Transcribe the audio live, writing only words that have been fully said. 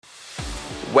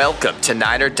Welcome to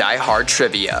Niner Die Hard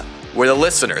Trivia, where the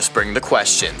listeners bring the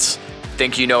questions.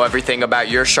 Think you know everything about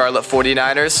your Charlotte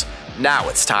 49ers? Now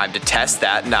it's time to test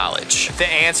that knowledge. The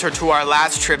answer to our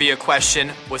last trivia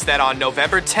question was that on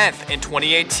November 10th in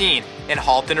 2018 in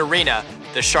Halton Arena,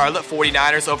 the Charlotte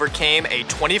 49ers overcame a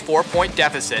 24-point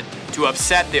deficit to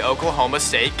upset the Oklahoma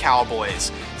State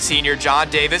Cowboys. Senior John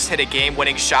Davis hit a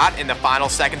game-winning shot in the final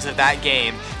seconds of that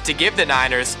game to give the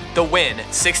Niners the win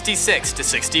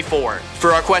 66-64.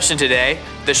 For our question today,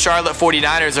 the Charlotte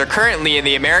 49ers are currently in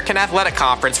the American Athletic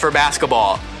Conference for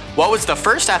basketball. What was the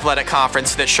first athletic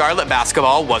conference that Charlotte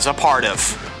basketball was a part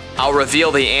of? I'll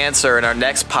reveal the answer in our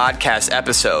next podcast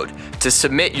episode. To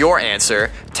submit your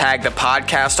answer, tag the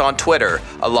podcast on Twitter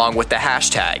along with the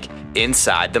hashtag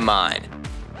InsideTheMine.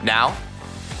 Now,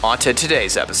 on to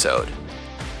today's episode.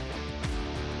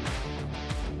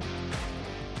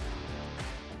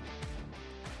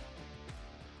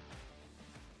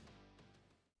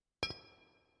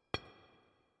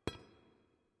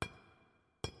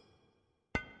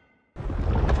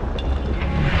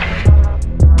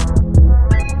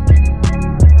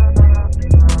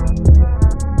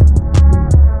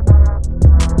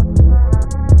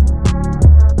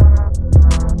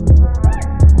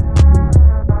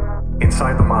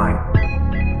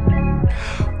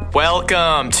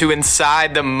 Welcome to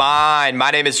Inside the Mind.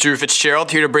 My name is Drew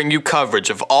Fitzgerald, here to bring you coverage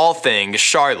of all things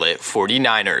Charlotte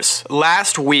 49ers.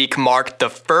 Last week marked the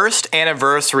first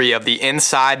anniversary of the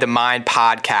Inside the Mind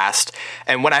podcast,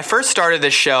 and when I first started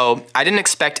this show, I didn't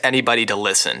expect anybody to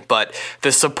listen, but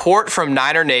the support from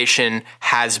Niner Nation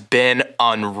has been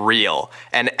unreal,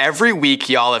 and every week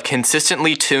y'all have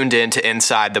consistently tuned in to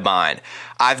Inside the Mind.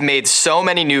 I've made so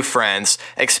many new friends,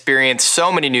 experienced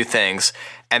so many new things,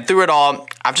 and through it all,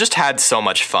 I've just had so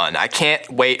much fun. I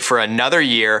can't wait for another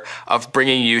year of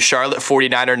bringing you Charlotte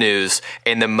 49er news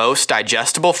in the most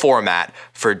digestible format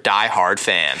for die-hard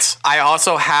fans. I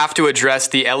also have to address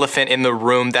the elephant in the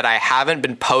room that I haven't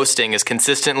been posting as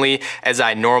consistently as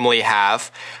I normally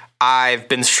have. I've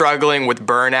been struggling with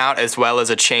burnout as well as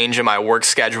a change in my work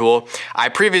schedule. I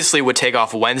previously would take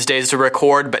off Wednesdays to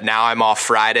record, but now I'm off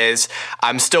Fridays.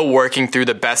 I'm still working through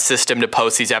the best system to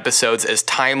post these episodes as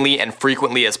timely and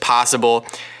frequently as possible.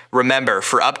 Remember,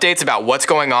 for updates about what's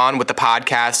going on with the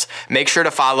podcast, make sure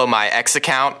to follow my X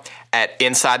account at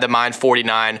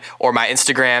InsideTheMind49 or my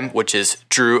Instagram, which is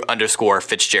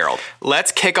Drew_Fitzgerald.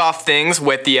 Let's kick off things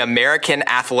with the American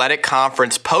Athletic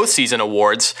Conference postseason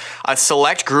awards. A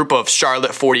select group of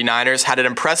Charlotte 49ers had an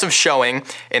impressive showing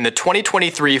in the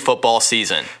 2023 football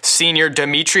season. Senior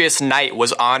Demetrius Knight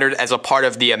was honored as a part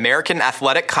of the American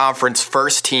Athletic Conference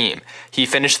first team. He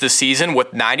finished the season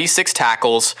with 96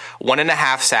 tackles,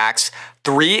 1.5 sacks,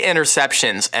 3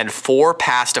 interceptions and 4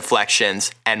 pass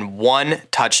deflections, and 1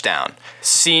 touchdown.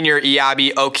 Senior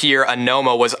Eyabi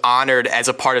Okier-Anoma was honored as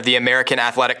a part of the American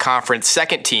Athletic Conference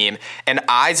second team and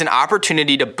eyes an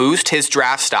opportunity to boost his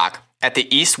draft stock at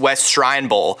the East-West Shrine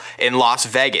Bowl in Las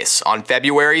Vegas on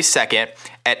February 2nd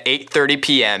at 8:30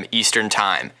 p.m. Eastern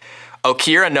Time.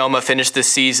 Okier-Anoma finished the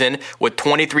season with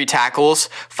 23 tackles,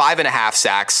 5.5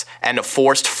 sacks, and a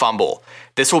forced fumble.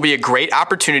 This will be a great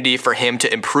opportunity for him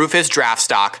to improve his draft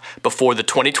stock before the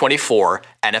 2024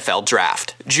 NFL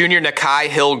Draft. Junior Nakai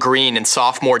Hill-Green and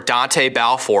sophomore Dante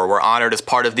Balfour were honored as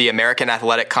part of the American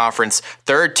Athletic Conference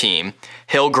third team.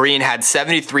 Hill-Green had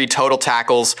 73 total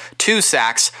tackles, 2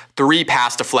 sacks, 3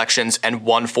 pass deflections, and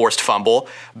 1 forced fumble.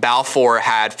 Balfour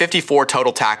had 54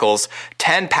 total tackles,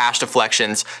 10 pass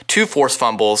deflections, 2 forced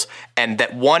fumbles, and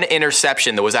that 1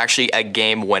 interception that was actually a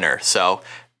game winner. So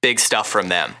big stuff from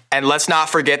them. And let's not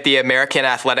forget the American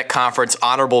Athletic Conference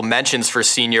honorable mentions for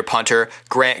senior punter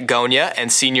Grant Gonya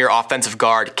and senior offensive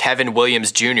guard Kevin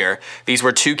Williams Jr. These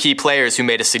were 2 key players who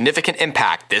made a significant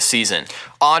impact this season.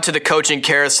 On to the coaching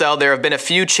carousel. There have been a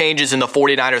few changes in the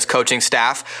 49ers coaching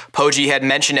staff. Poggi had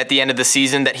mentioned at the end of the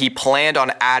season that he planned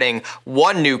on adding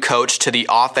 1 new coach to the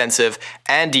offensive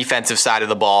and defensive side of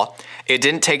the ball. It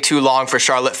didn't take too long for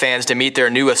Charlotte fans to meet their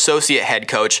new associate head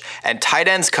coach and tight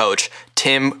ends coach,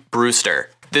 Tim Brewster.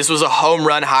 This was a home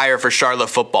run hire for Charlotte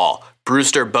football.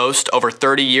 Brewster boasts over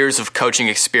 30 years of coaching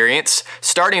experience,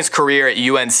 starting his career at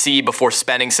UNC before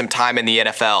spending some time in the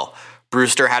NFL.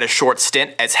 Brewster had a short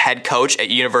stint as head coach at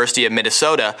University of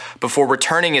Minnesota before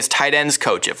returning as tight ends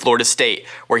coach at Florida State,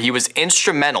 where he was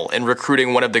instrumental in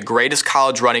recruiting one of the greatest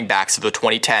college running backs of the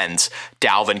 2010s,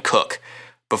 Dalvin Cook.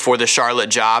 Before the Charlotte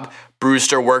job,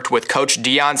 Brewster worked with Coach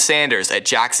Deion Sanders at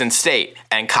Jackson State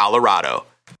and Colorado.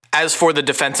 As for the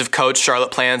defensive coach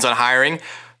Charlotte plans on hiring,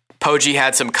 Poggi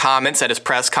had some comments at his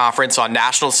press conference on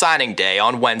National Signing Day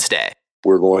on Wednesday.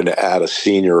 We're going to add a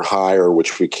senior hire,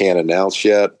 which we can't announce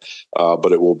yet,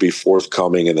 but it will be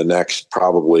forthcoming in the next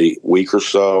probably week or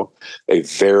so. A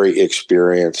very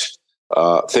experienced.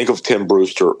 Think of Tim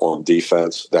Brewster on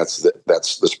defense. That's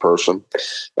this person,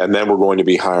 and then we're going to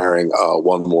be hiring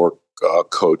one more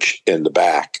coach in the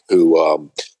back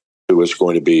who is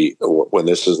going to be, when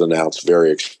this is announced,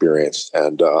 very experienced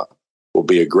and will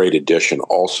be a great addition.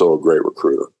 Also, a great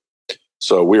recruiter.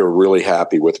 So we are really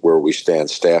happy with where we stand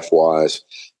staff-wise.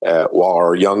 While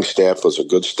our young staff was a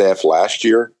good staff last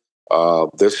year,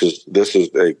 this is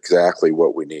exactly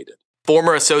what we needed.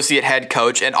 Former associate head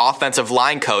coach and offensive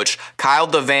line coach Kyle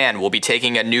DeVan will be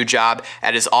taking a new job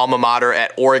at his alma mater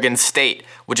at Oregon State,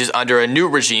 which is under a new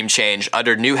regime change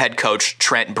under new head coach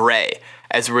Trent Bray.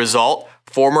 As a result,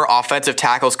 former offensive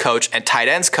tackles coach and tight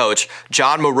ends coach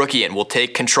John Marukian will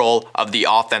take control of the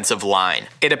offensive line.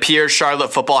 It appears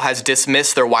Charlotte football has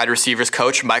dismissed their wide receivers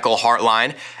coach Michael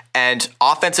Hartline, and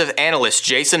offensive analyst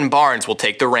Jason Barnes will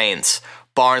take the reins.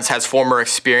 Barnes has former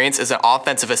experience as an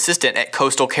offensive assistant at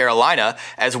Coastal Carolina,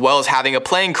 as well as having a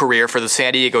playing career for the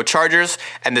San Diego Chargers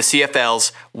and the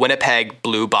CFL's Winnipeg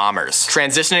Blue Bombers.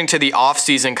 Transitioning to the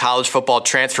off-season college football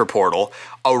transfer portal,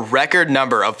 a record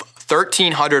number of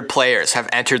 1,300 players have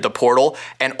entered the portal,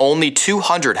 and only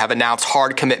 200 have announced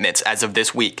hard commitments as of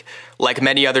this week. Like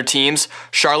many other teams,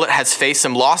 Charlotte has faced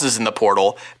some losses in the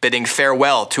portal, bidding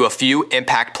farewell to a few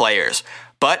impact players.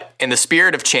 But in the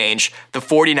spirit of change, the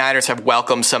 49ers have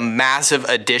welcomed some massive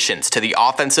additions to the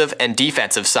offensive and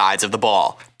defensive sides of the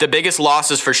ball. The biggest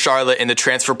losses for Charlotte in the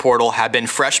transfer portal have been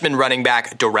freshman running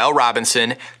back Darrell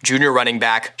Robinson, junior running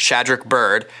back Shadrick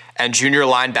Byrd, and junior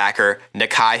linebacker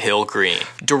Nikhai Hill-Green.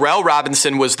 Darrell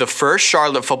Robinson was the first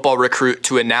Charlotte football recruit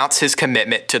to announce his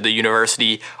commitment to the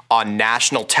university on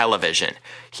national television.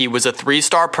 He was a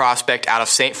 3-star prospect out of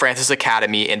St. Francis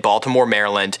Academy in Baltimore,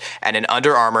 Maryland, and an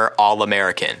Under Armour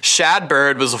All-American. Shad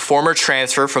Byrd was a former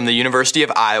transfer from the University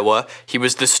of Iowa. He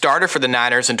was the starter for the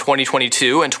Niners in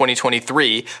 2022 and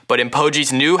 2023, but in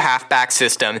Poggi's new halfback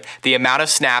system, the amount of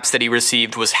snaps that he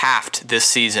received was halved this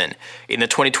season. In the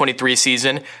 2023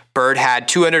 season, Byrd had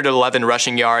 211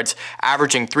 rushing yards,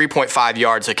 averaging 3.5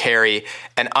 yards a carry,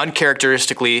 and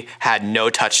uncharacteristically had no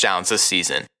touchdowns this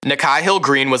season. Nikhai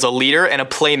Hill-Green was a leader and a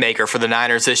playmaker for the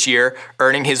Niners this year,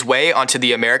 earning his way onto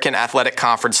the American Athletic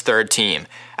Conference third team.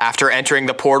 After entering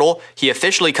the portal, he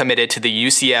officially committed to the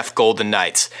UCF Golden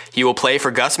Knights. He will play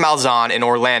for Gus Malzahn in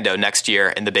Orlando next year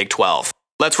in the Big 12.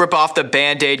 Let's rip off the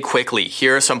Band-Aid quickly.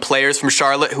 Here are some players from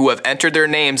Charlotte who have entered their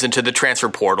names into the transfer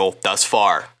portal thus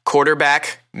far.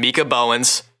 Quarterback, Mika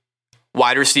Bowens.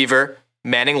 Wide receiver,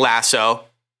 Manning Lasso.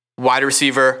 Wide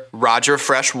receiver, Roger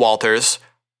Fresh Walters.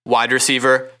 Wide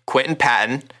receiver, Quentin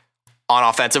Patton. On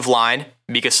offensive line,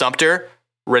 Mika Sumter,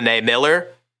 Renee Miller,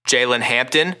 Jalen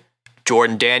Hampton,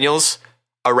 Jordan Daniels,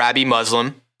 Arabi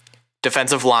Muslim.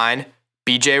 Defensive line,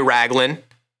 BJ Ragland.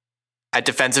 At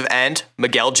defensive end,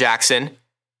 Miguel Jackson.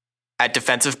 At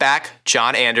defensive back,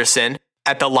 John Anderson.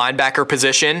 At the linebacker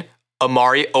position,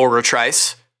 Amari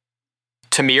Orutrice,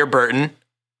 Tamir Burton,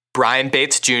 Brian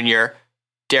Bates Jr.,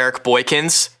 Derek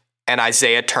Boykins, and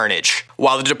Isaiah Turnage.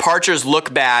 While the departures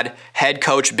look bad, head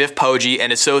coach Biff Poggi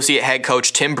and associate head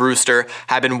coach Tim Brewster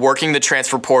have been working the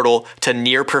transfer portal to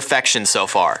near perfection so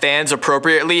far. Fans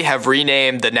appropriately have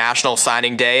renamed the National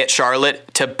Signing Day at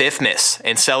Charlotte to Biffmas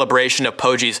in celebration of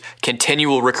Poggi's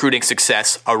continual recruiting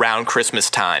success around Christmas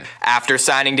time. After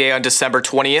signing day on December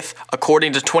 20th,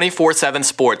 according to 24/7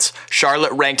 Sports,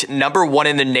 Charlotte ranked number 1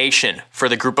 in the nation for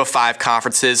the Group of 5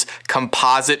 Conference's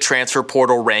composite transfer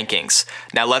portal rankings.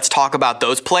 Now let's talk about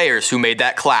those players who made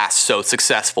that class so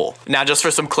successful. Now, just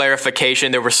for some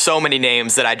clarification, there were so many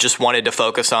names that I just wanted to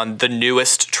focus on the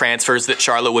newest transfers that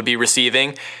Charlotte would be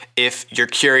receiving. If you're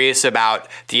curious about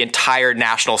the entire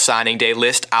National Signing Day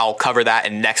list, I'll cover that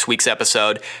in next week's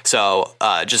episode, so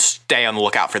just stay on the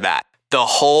lookout for that. The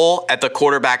hole at the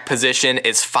quarterback position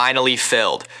is finally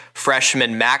filled.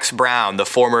 Freshman Max Brown, the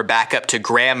former backup to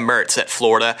Graham Mertz at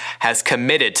Florida, has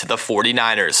committed to the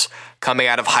 49ers. Coming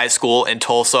out of high school in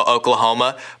Tulsa,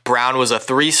 Oklahoma, Brown was a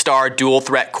 3-star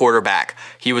dual-threat quarterback.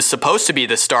 He was supposed to be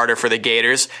the starter for the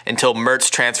Gators until Mertz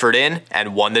transferred in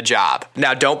and won the job.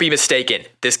 Now, don't be mistaken.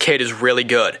 This kid is really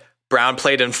good. Brown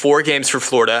played in 4 games for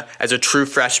Florida as a true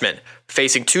freshman,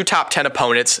 facing 2 top 10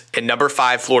 opponents in number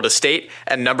 5 Florida State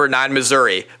and number 9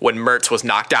 Missouri when Mertz was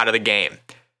knocked out of the game.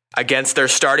 Against their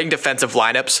starting defensive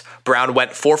lineups, Brown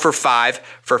went 4 for 5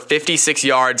 for 56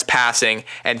 yards passing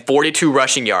and 42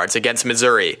 rushing yards against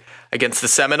Missouri. Against the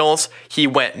Seminoles, he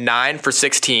went 9 for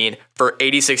 16 for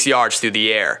 86 yards through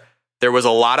the air. There was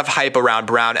a lot of hype around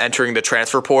Brown entering the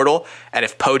transfer portal, and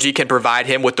if Poggi can provide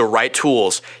him with the right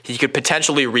tools, he could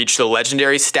potentially reach the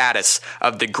legendary status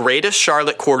of the greatest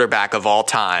Charlotte quarterback of all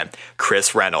time,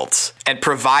 Chris Reynolds. And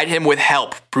provide him with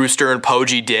help, Brewster and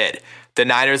Poggi did. The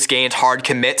Niners gained hard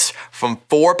commits from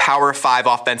 4 Power 5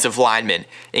 offensive linemen,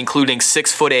 including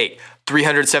 6'8",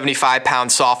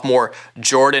 375-pound sophomore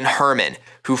Jordan Herman,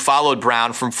 who followed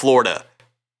Brown from Florida.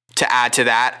 To add to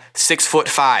that,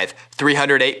 6'5",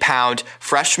 308-pound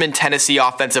freshman Tennessee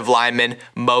offensive lineman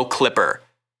Mo Clipper.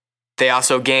 They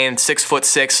also gained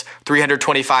 6'6",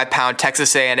 325-pound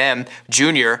Texas A&M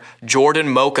junior Jordan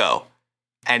Moko,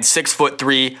 and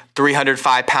 6'3",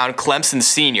 305-pound Clemson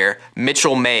senior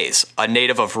Mitchell Mays, a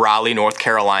native of Raleigh, North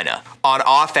Carolina. On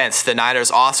offense, the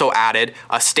Niners also added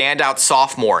a standout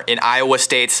sophomore in Iowa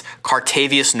State's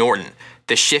Cartavius Norton.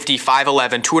 The shifty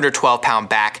 5'11", 212-pound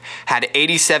back had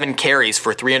 87 carries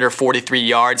for 343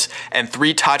 yards and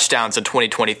 3 touchdowns in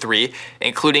 2023,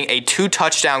 including a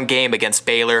 2-touchdown game against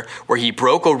Baylor where he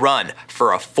broke a run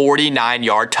for a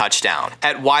 49-yard touchdown.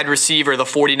 At wide receiver, the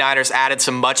 49ers added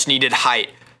some much-needed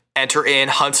height. Enter in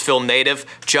Huntsville native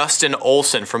Justin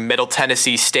Olson from Middle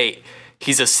Tennessee State.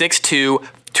 He's a 6'2",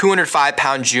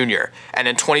 205-pound junior, and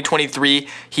in 2023,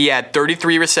 he had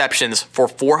 33 receptions for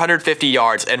 450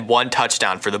 yards and 1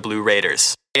 touchdown for the Blue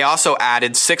Raiders. They also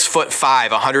added 6'5",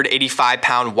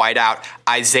 185-pound wideout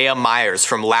Isaiah Myers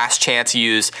from Last Chance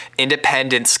U's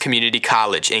Independence Community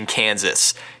College in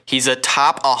Kansas. He's a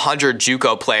top 100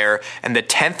 JUCO player and the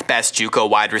 10th best JUCO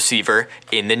wide receiver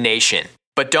in the nation.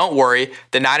 But don't worry,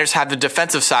 the Niners have the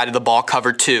defensive side of the ball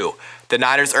covered too. The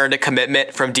Niners earned a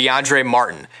commitment from DeAndre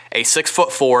Martin, a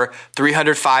 6'4",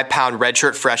 305-pound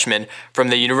redshirt freshman from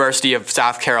the University of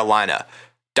South Carolina.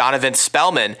 Donovan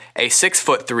Spellman, a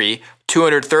 6'3",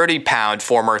 230-pound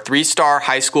former 3-star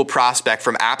high school prospect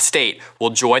from App State, will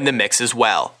join the mix as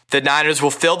well. The Niners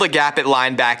will fill the gap at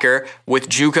linebacker with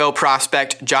JUCO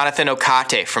prospect Jonathan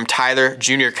Okate from Tyler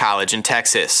Junior College in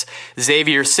Texas,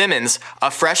 Xavier Simmons,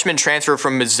 a freshman transfer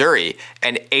from Missouri,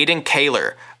 and Aiden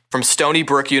Kaler from Stony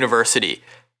Brook University.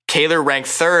 Kaler ranked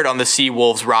 3rd on the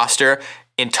Seawolves roster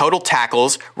in total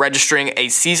tackles, registering a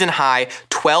season-high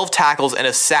 12 tackles and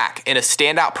a sack in a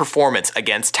standout performance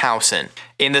against Towson.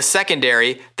 In the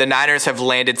secondary, the Niners have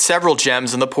landed several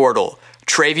gems in the portal.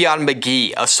 Travion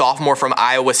McGee, a sophomore from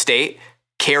Iowa State,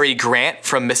 Cary Grant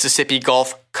from Mississippi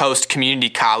Gulf Coast Community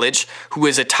College, who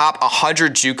is a top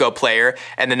 100 JUCO player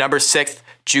and the number 6th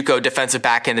JUCO defensive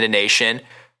back in the nation.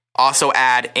 Also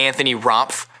add Anthony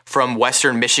Rompf from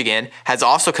Western Michigan, has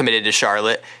also committed to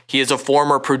Charlotte. He is a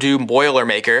former Purdue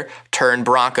Boilermaker turned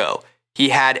Bronco. He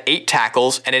had 8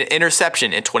 tackles and an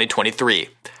interception in 2023.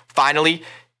 Finally,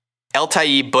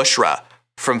 Eltai Bushra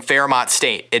from Fairmont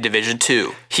State in Division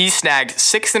II. He snagged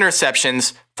 6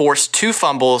 interceptions, forced 2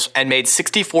 fumbles, and made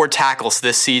 64 tackles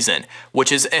this season,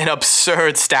 which is an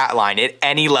absurd stat line at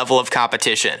any level of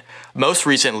competition. Most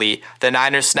recently, the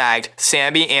Niners snagged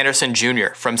Sammy Anderson Jr.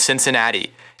 from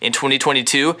Cincinnati. In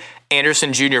 2022,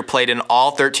 Anderson Jr. played in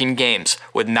all 13 games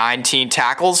with 19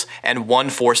 tackles and 1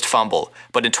 forced fumble,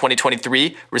 but in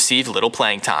 2023 received little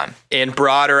playing time. In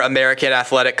broader American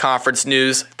Athletic Conference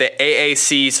news, the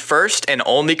AAC's first and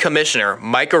only commissioner,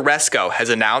 Mike Aresco, has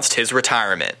announced his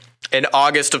retirement. In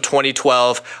August of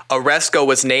 2012, Aresco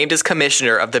was named as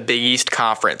commissioner of the Big East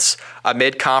Conference.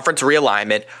 Amid conference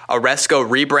realignment, Aresco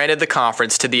rebranded the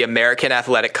conference to the American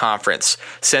Athletic Conference.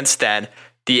 Since then,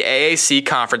 the AAC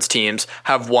conference teams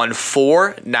have won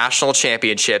 4 national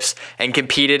championships and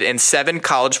competed in 7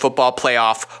 college football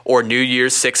playoff or New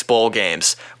Year's 6 bowl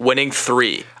games, winning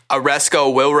 3.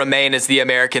 Aresco will remain as the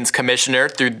Americans commissioner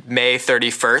through May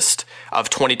 31st of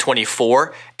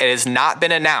 2024. It has not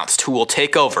been announced who will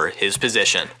take over his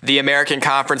position. The American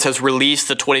Conference has released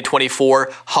the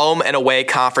 2024 home and away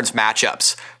conference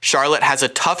matchups. Charlotte has a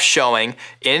tough showing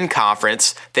in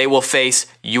conference. They will face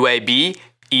UAB,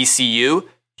 ECU,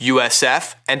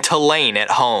 USF, and Tulane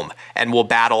at home, and will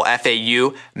battle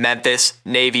FAU, Memphis,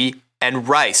 Navy, and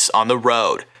Rice on the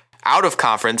road. Out of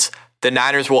conference, the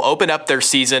Niners will open up their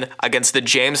season against the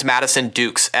James Madison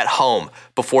Dukes at home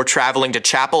before traveling to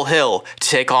Chapel Hill to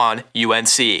take on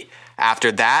UNC.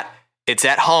 After that, it's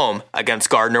at home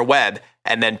against Gardner-Webb,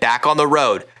 and then back on the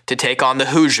road to take on the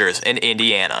Hoosiers in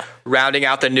Indiana. Rounding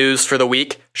out the news for the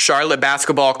week, Charlotte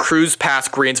basketball cruised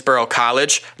past Greensboro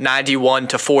College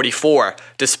 91-44,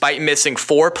 despite missing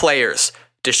 4 players: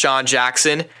 Deshaun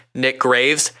Jackson, Nick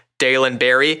Graves, Dalen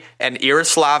Berry, and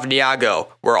Iroslav Niago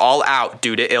were all out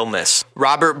due to illness.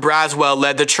 Robert Braswell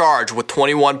led the charge with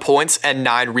 21 points and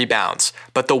 9 rebounds,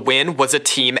 but the win was a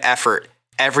team effort.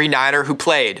 Every Niner who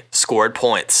played scored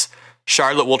points.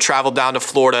 Charlotte will travel down to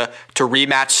Florida to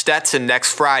rematch Stetson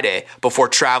next Friday before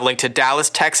traveling to Dallas,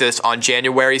 Texas on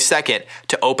January 2nd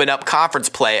to open up conference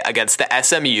play against the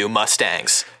SMU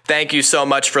Mustangs. Thank you so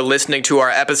much for listening to our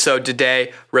episode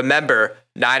today. Remember,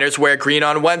 Niners wear green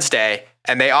on Wednesday,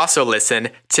 and they also listen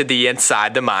to the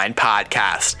Inside the Mind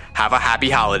podcast. Have a happy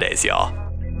holidays, y'all.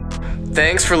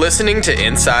 Thanks for listening to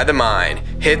Inside the Mind.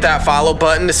 Hit that follow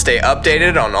button to stay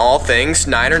updated on all things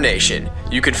Niner Nation.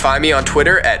 You can find me on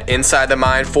Twitter at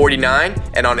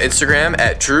InsideTheMind49 and on Instagram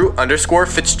at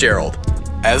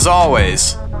Drew_Fitzgerald. As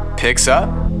always, picks up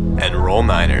and roll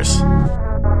Niners.